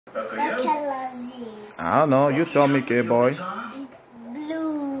What color is it? I don't know. You tell me, K-boy.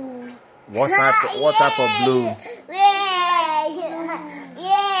 Blue. What type of blue?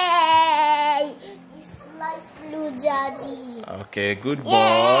 It's light blue, Daddy. Okay, good boy.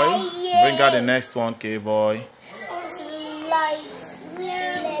 Bring out the next one, K-boy. It's light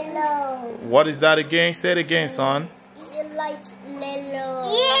yellow. What is that again? Say it again, son. It's a light yellow.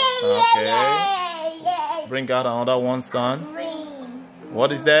 Okay. Bring out another one, son. Green.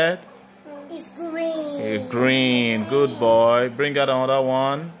 What is that? It's green. Green. Good boy. Bring out another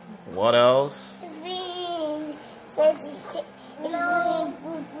one. What else? Green.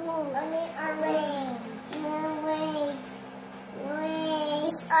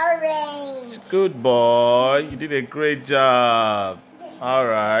 It's orange. Good boy. You did a great job. All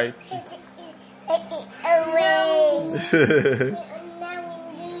right.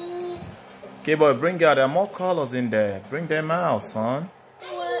 Okay, boy, bring out. There are more colors in there. Bring them out, son. The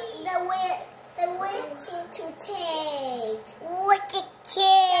way to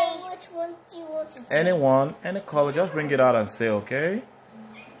take. Which one do you want to take? Anyone, any color, just bring it out and say, okay?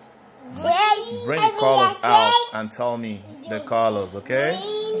 Green. Bring the colors out and tell me the colors, okay?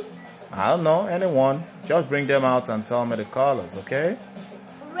 Green. I don't know, anyone. Just bring them out and tell me the colors, okay?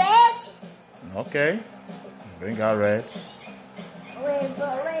 Red. Okay. Bring out red. Red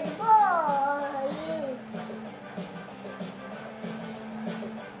boy.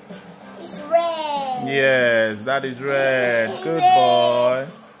 It's red. Yes, that is red. Good boy.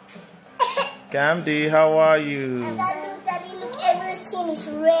 Camdy, how are you? Daddy, look, everything is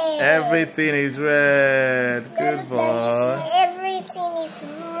red. Everything is red. Good boy. Everything is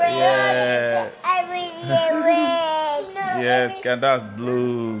red. Yeah. Everything is red. No, Yes, that's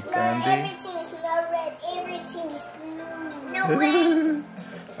blue, no, Candy. everything is not red. Everything is blue. No red.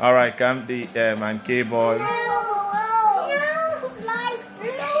 All right, Candy and K-boy. No, light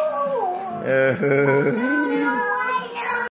blue.